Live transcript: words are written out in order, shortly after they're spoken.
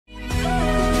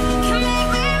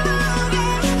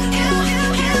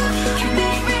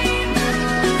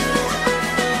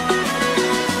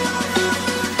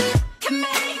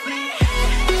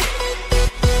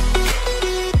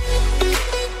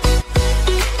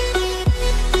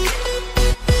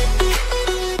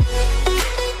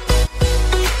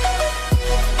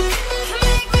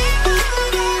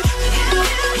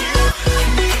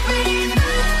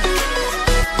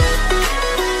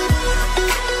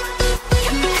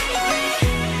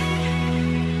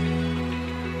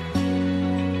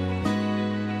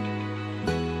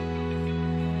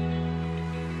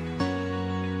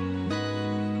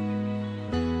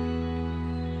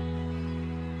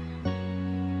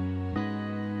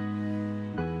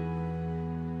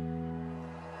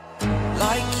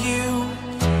like you,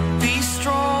 be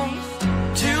strong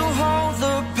to hold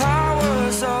the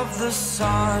powers of the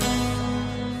sun.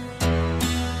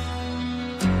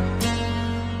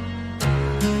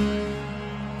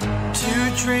 To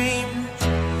dream,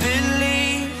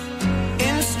 believe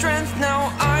in strength, now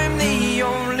I'm the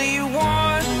only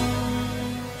one,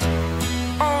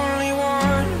 only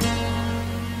one.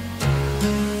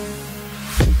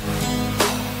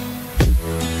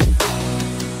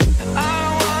 I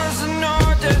was an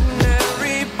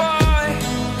ordinary boy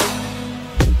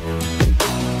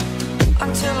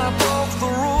until I broke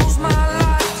the rules, my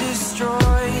life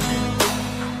destroyed,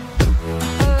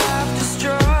 a life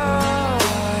destroyed.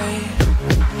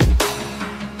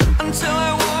 Until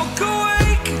I walk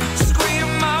awake, scream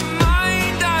my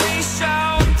mind, I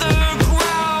shout, the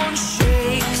ground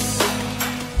shakes.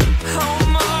 How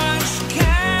much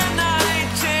can I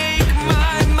take?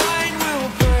 My mind will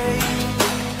break.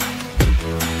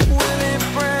 Will it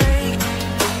break?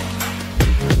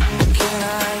 Can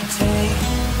I take?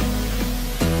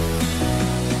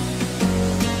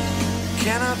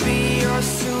 Can I be your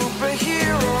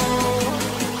superhero?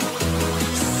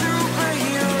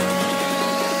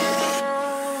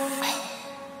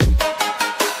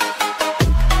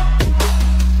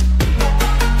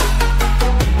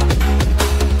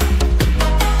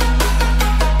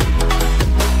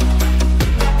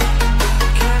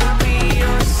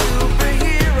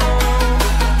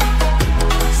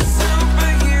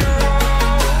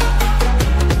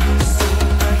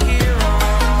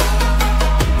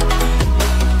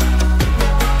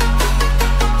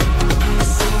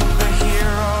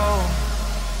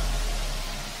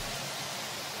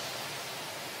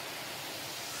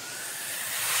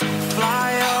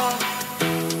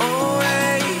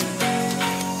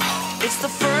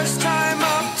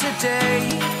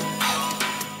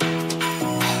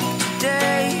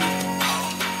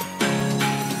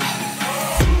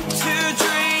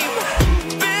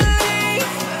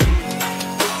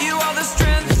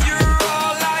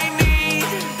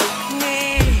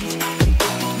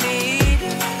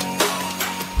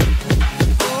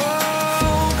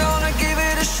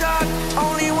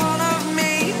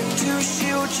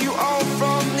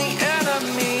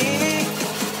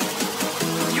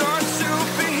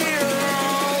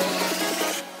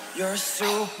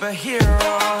 Superhero.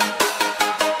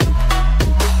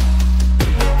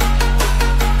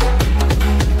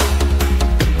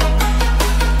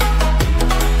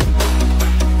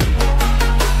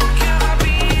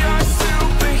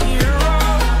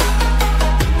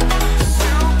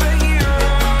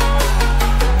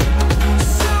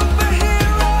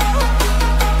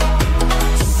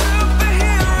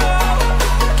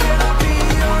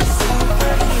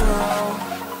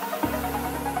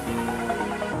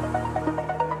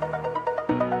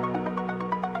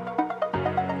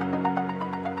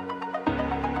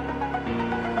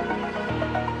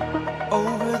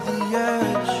 Over the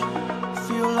edge,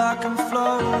 feel like I'm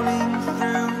floating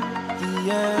through the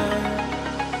air.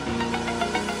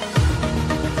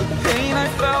 The pain I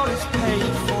felt is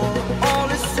paid for, all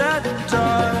is said and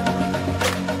done.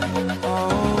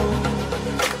 Oh,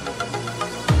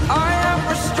 I am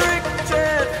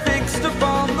restricted, fixed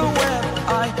upon the web.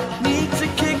 I need to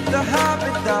kick the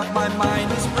habit that my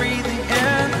mind is breathing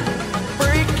in.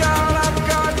 Break out, I've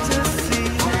got to see.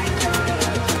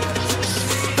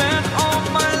 Spent all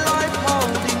my life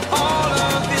holding all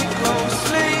of it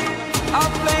closely. I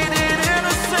played it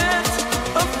innocent,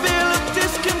 a feel of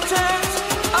discontent.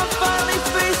 I'm finally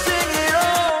facing it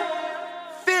all,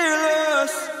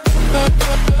 fearless.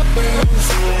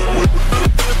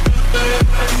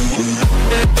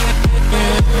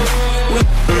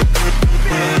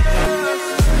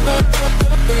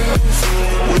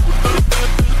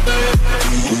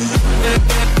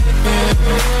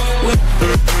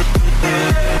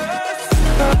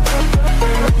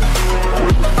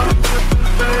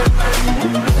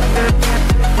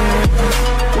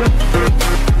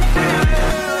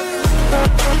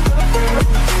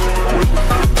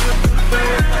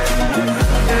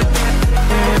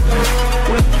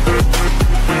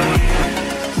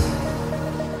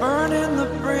 Burning the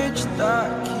bridge that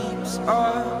keeps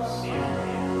us.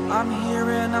 I'm here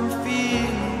and I'm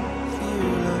feeling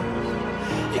fearless.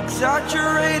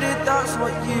 Exaggerated, that's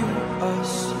what you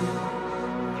assume.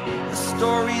 The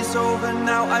story's over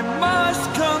now, I must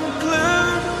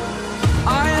conclude.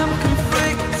 I am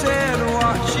conflicted,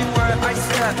 watching where I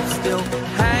step still,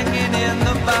 hanging in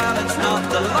the balance. Not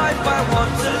the life I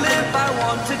want to live, I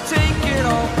want to take it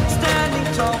all. Standing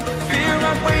tall, fear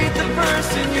outweighed the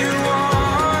person you are.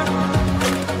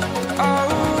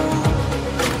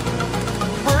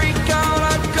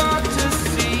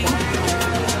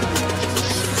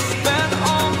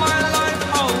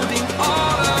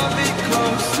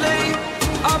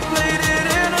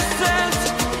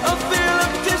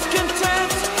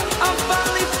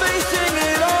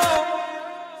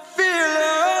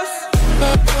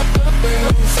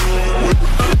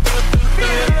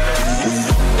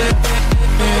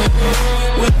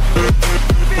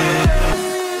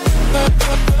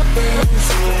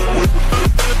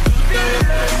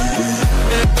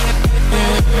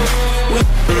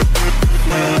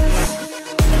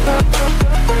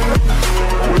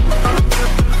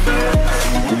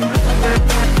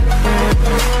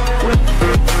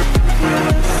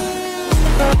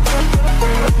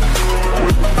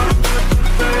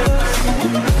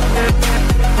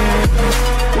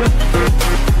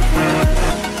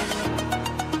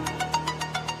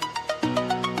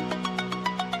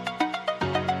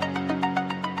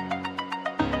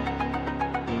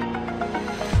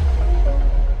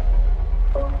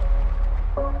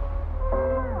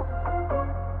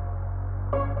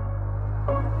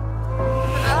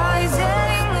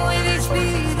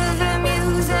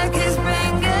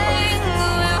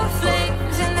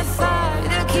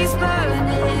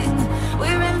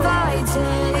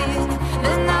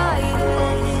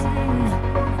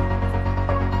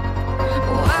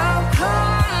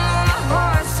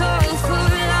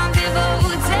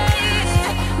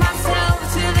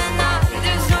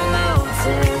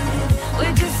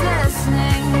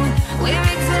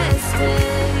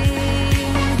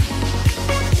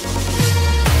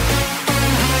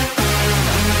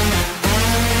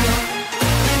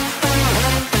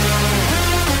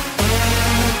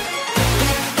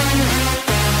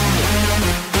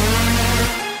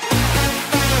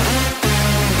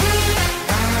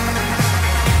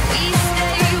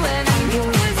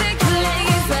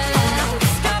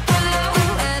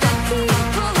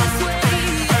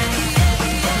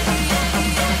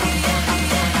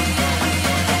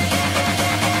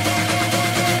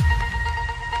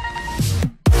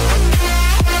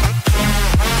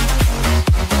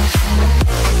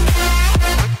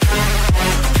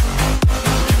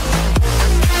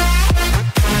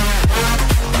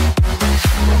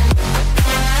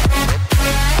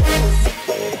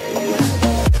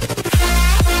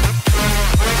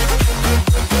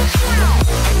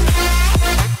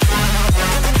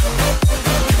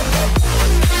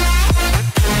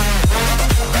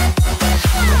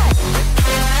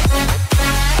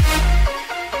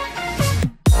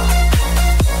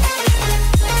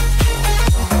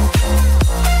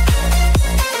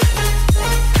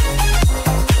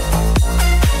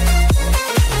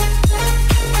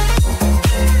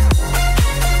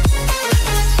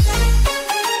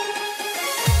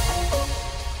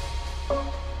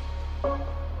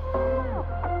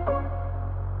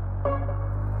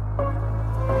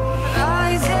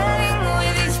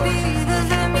 speed of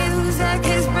the music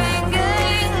is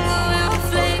bringing. We're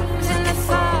flames in the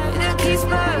fire that keeps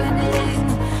burning.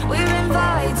 We're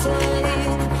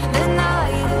inviting the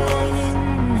night in.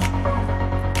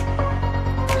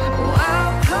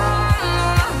 Welcome,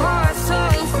 my heart so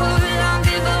full. I'm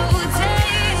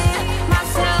devoting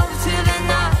myself to the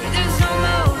night. There's no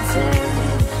motive.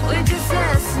 We're just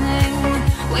listening.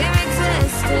 We're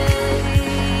existing.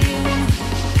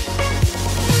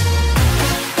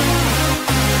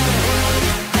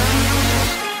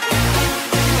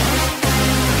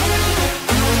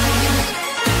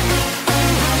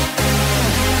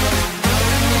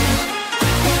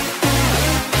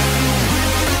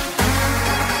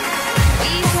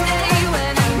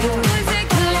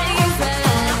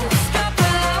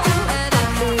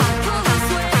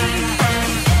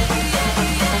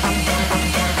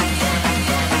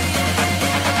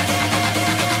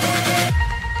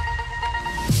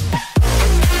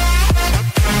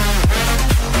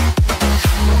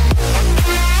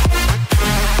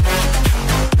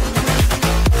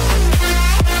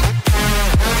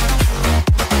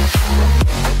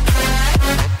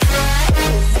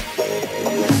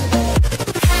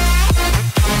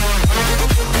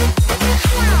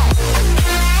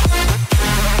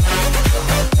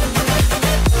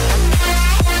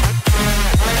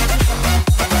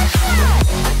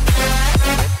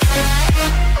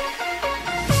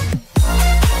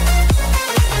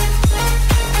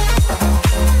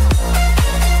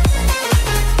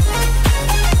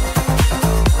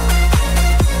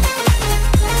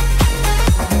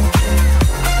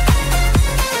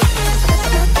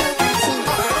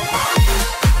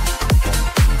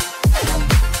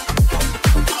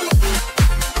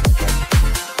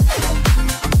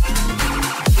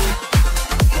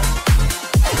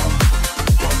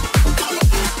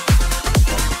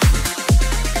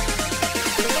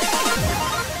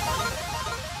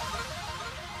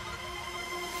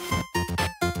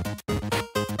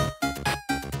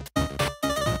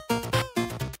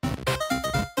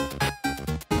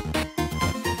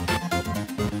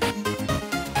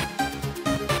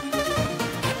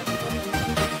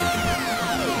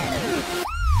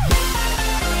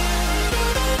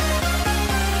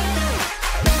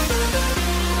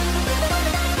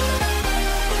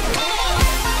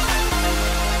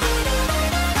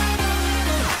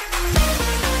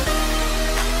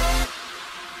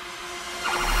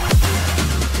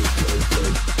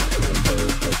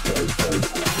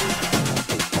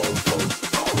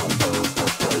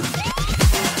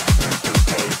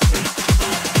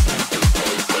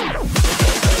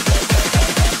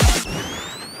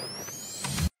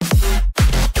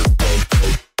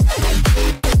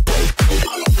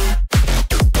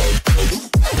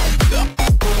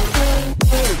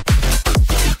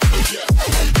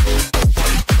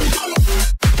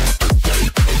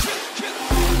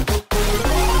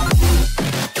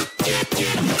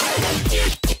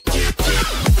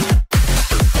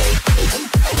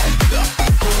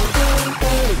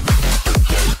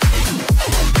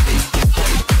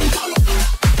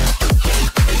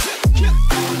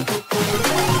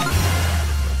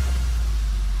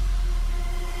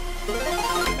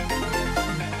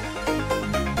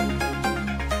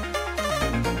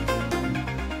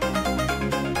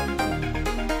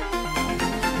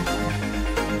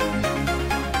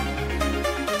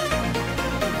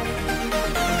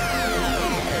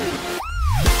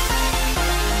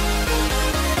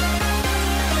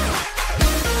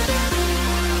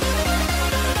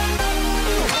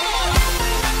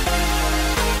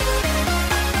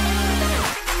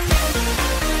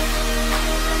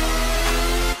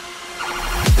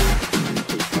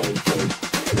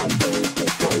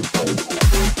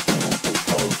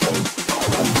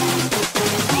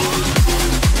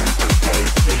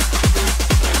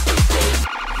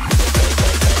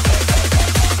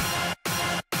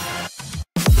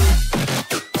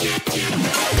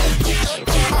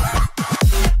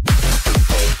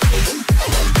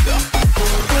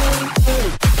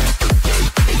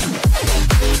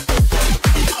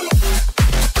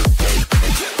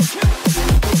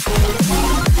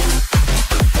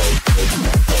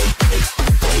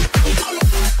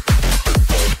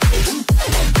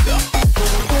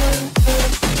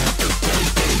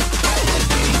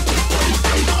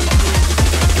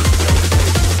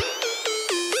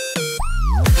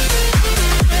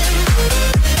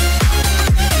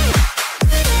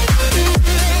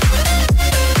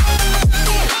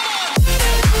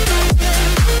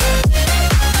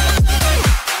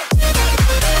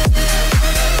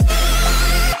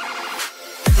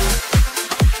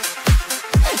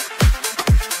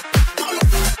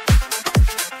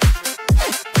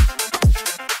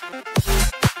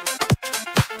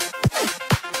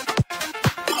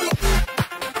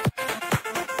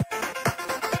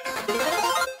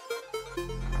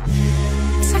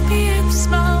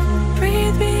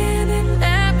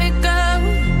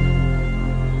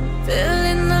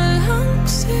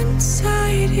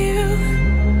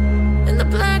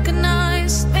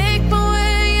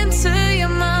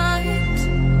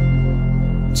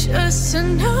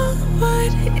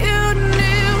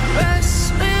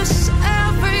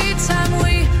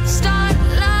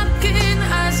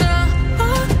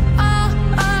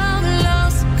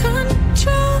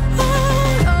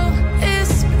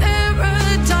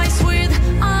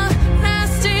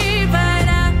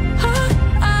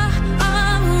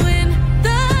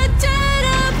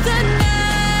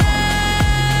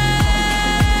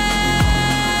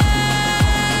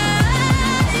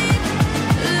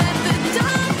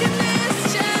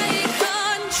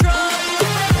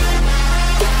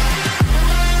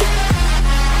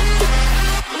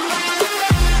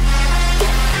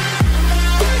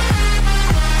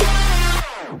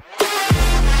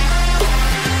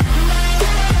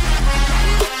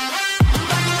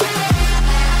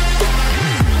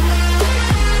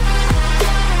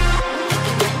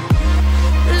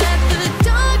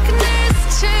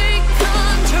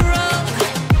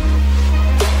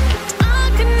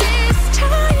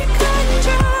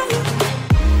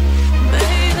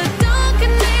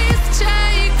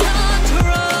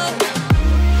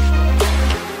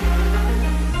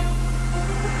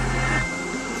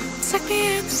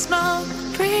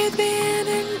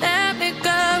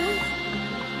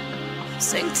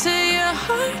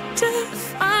 hard to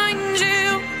find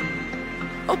you.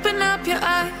 Open up your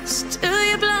eyes till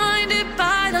you're blinded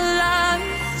by the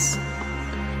lies,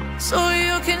 so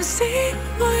you can see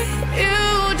what you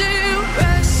do.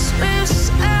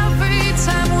 Restless every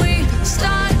time we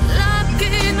start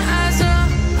locking eyes.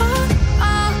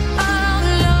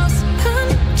 Lost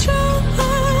control.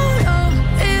 Oh,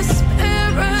 it's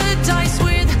paradise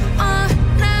with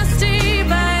honesty,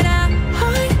 but I'm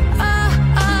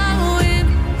in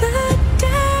the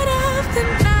dead of the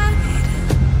night.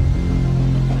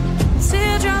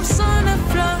 Teardrops on the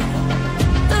floor.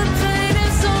 The pain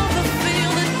is over.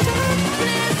 Feel the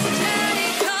darkness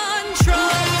take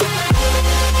control.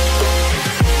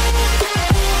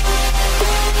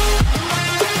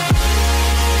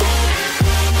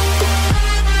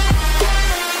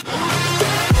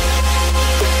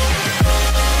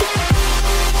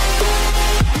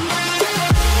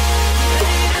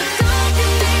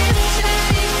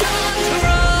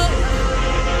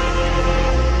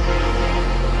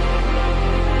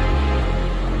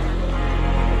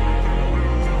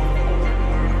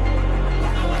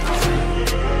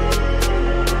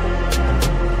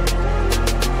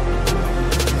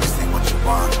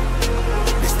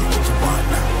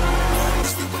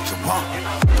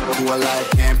 Alive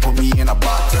can't put me in a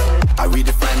box. I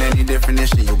redefine any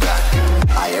definition you got.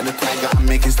 I am the tiger, I'm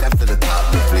making steps to the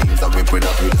top. The flames, I rip it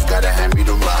up, you just gotta hand me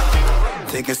the rock.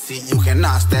 Take a seat, you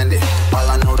cannot stand it. All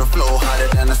I know, the flow harder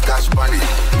than a Scotch bunny.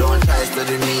 Don't try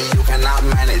studying me, you cannot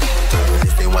manage.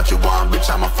 This ain't what you want, bitch,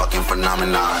 I'm a fucking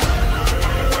phenomenon.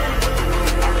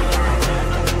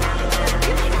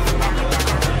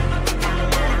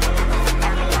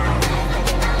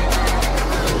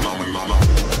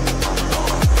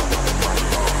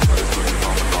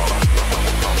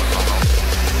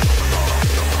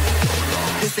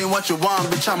 This ain't what you want,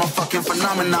 bitch, I'm a fucking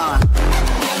phenomenon.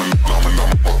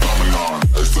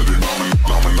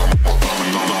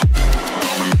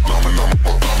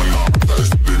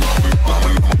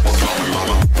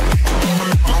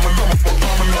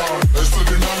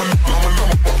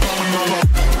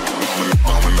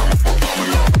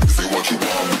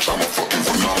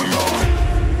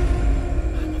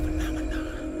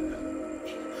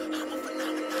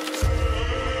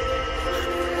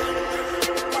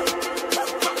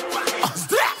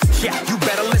 Yeah, you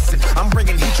better listen. I'm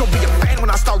bringing heat, you'll be a fan when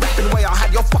I start rapping. Way I'll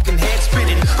have your fucking head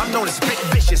spinning. I'm known as spit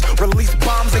vicious, release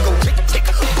bombs and go tick tick.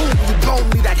 Boom, you blown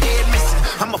me that head missing.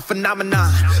 I'm a phenomenon,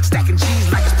 stacking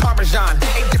cheese like it's Parmesan.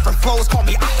 8 different flows, call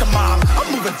me Octomom. I'm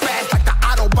moving fast like the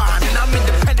Autobahn, and I'm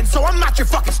independent, so I'm not your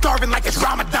fucking starving like it's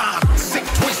Ramadan. Sick,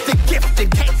 twisted, gifted,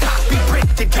 can't copy,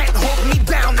 printed, can't hold me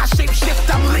down. I shape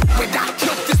shift, I'm liquid. I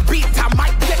killed this beat, I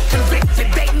might get convicted.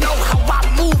 They know how I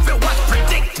move, it was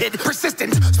predicted.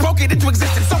 Persistent, spoke it into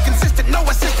existence, so consistent, no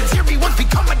assistance. Hear me once,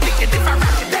 become addicted. If I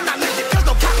rap it, then I live it. There's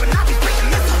no cap, and I be breaking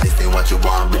this. This ain't what you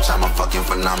want, bitch, I'm a fucking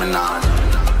phenomenon.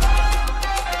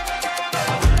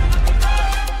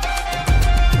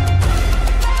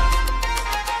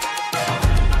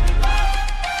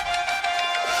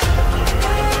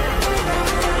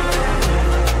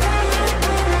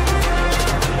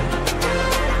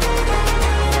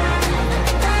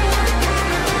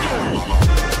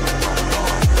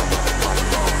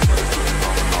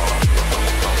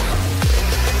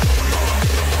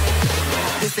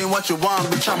 This ain't what you want,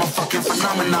 bitch, I'm a fucking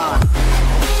phenomenon.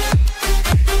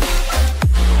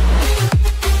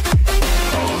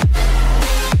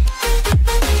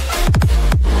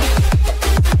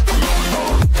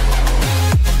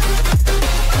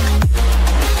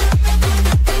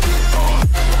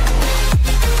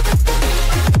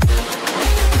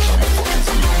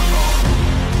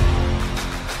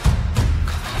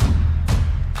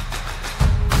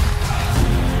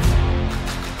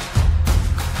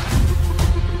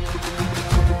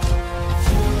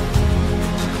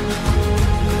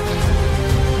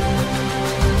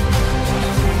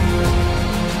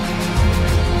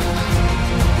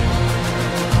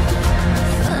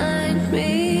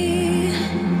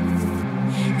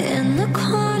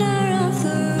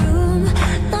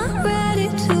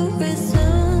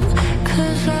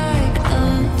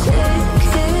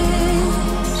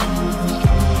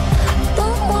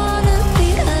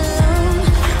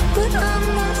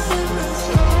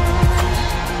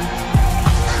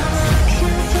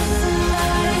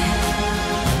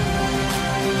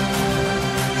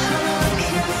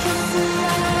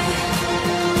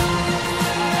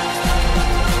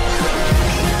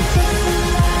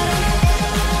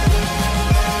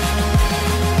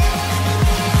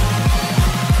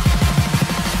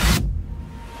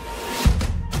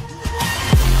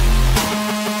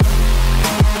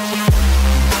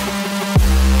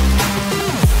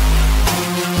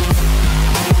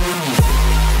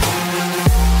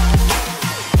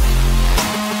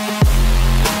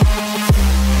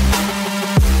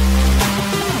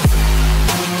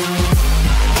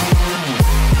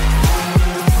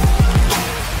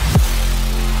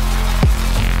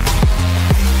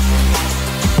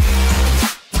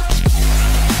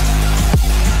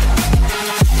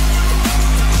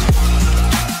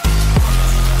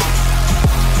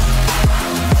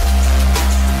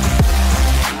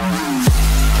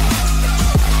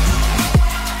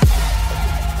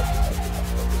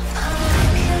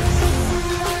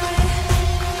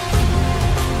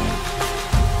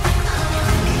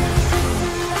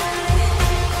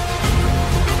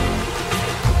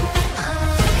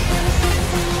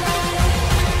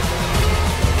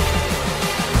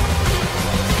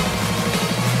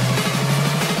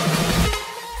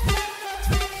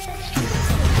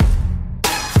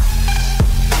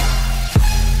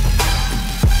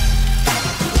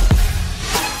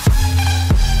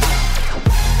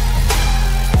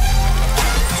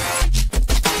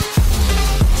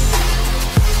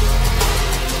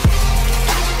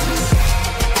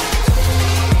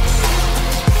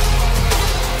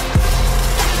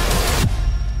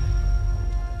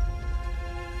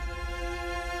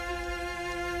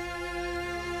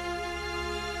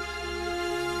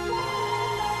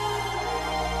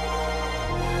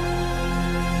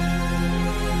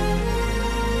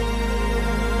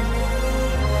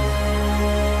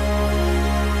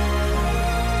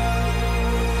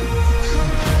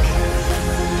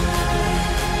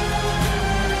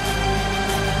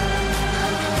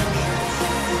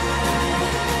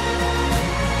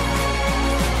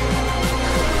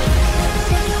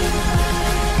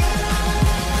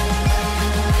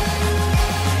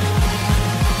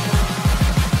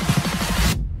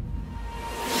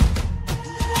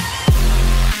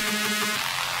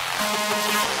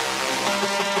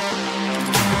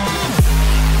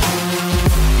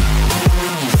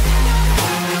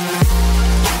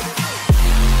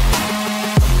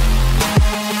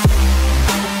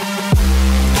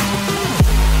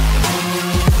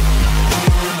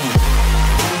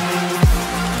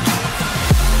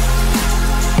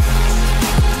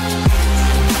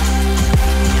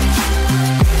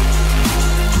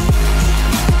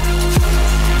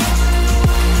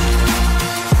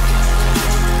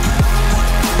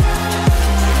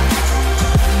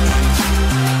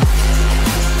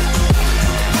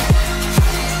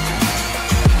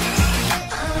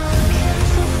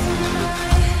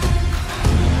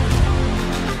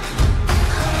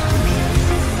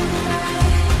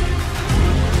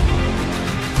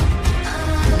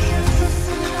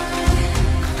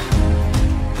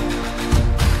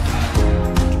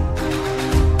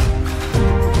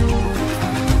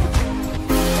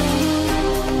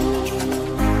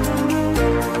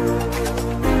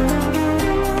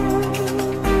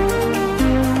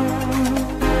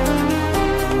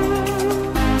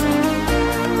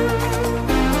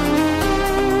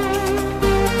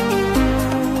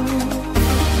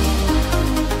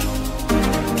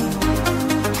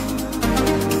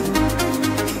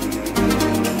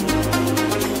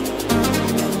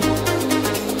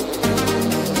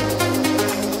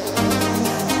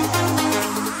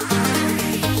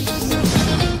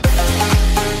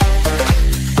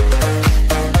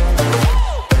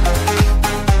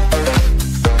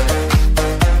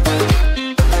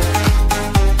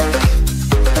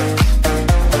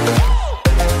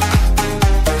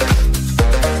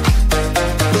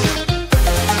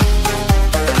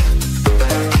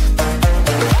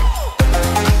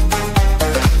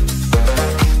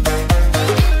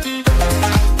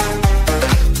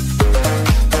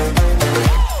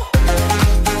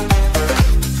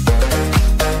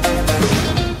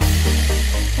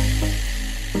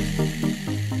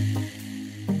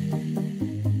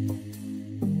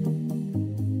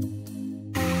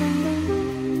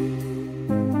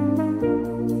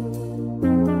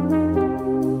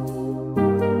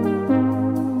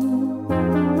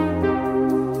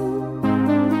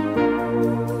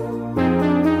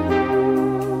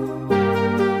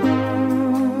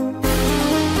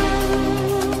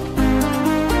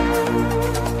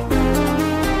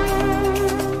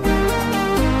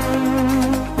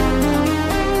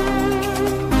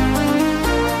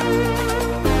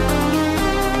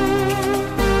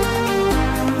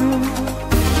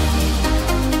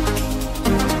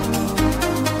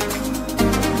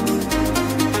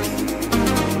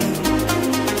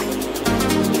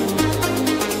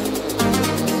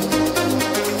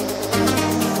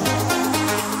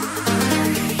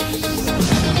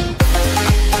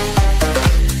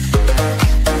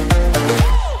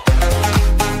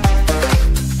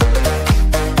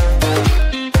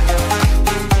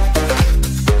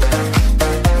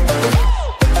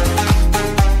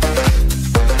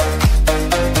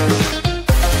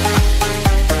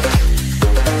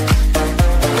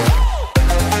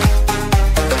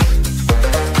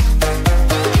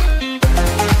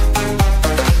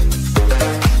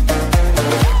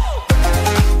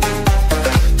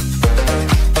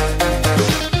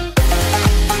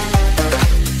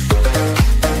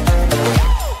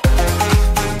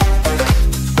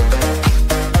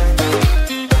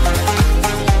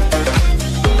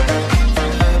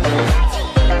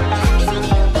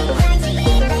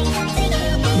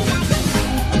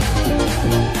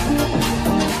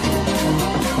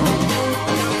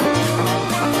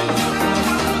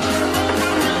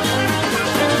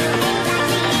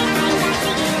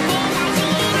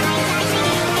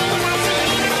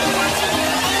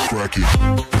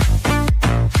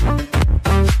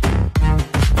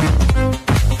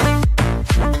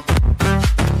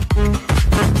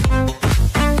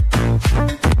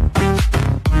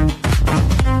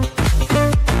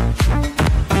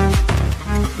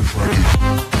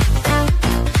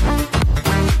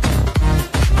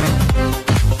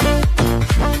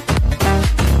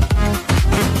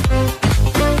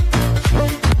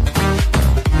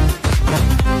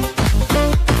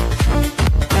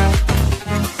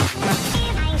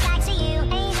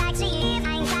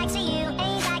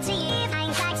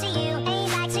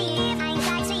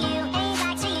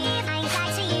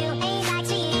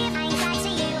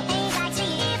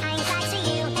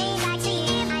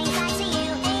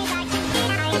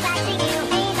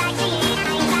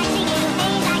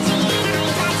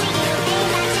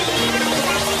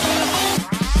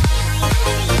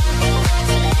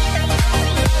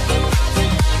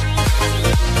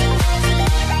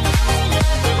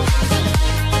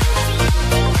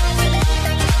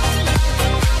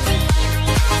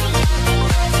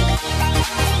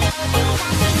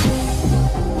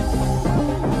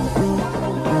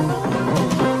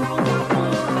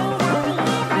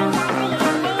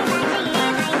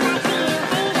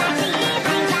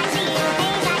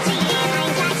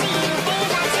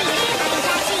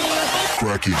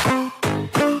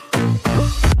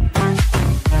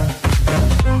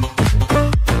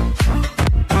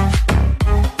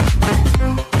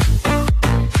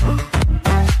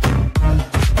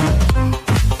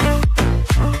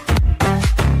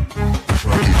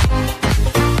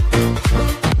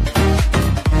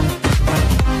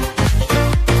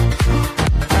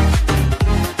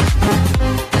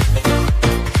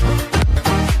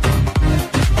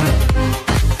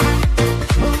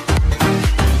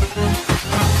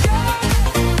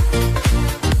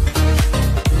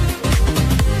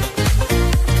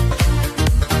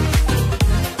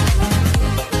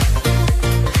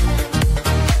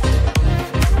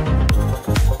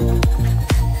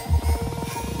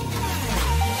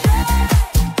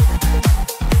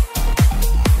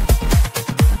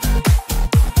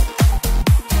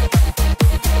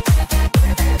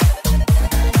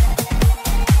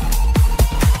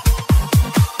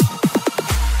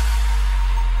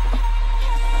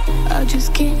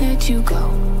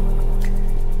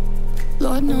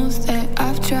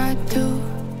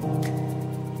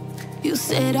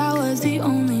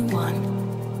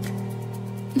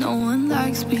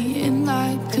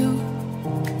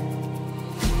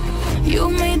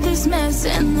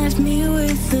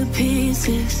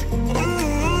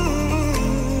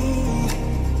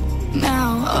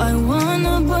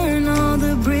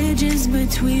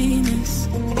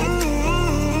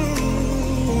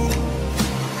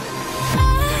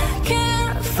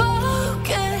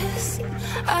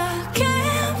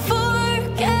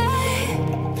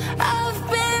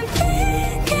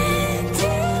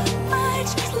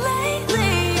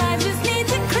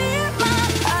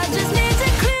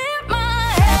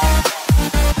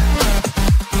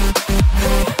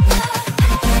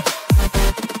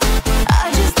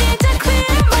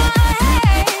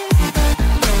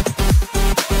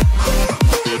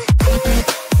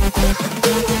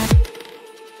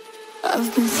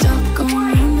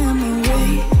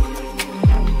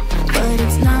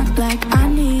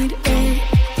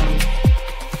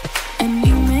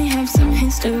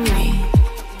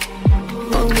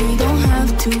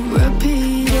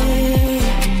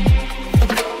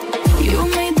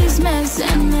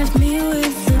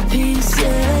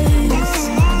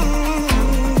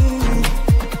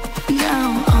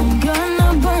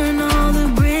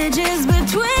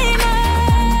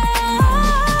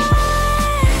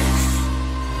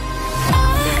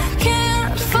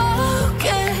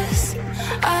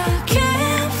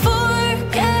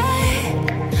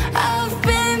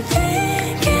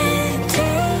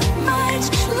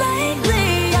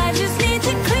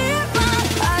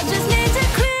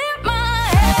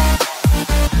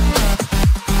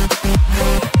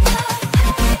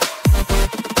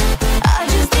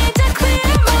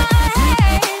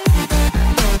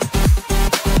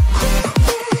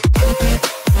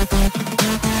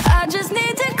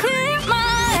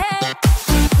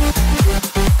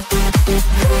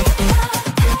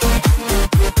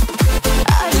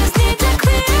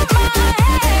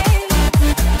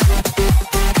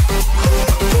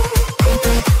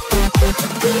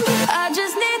 I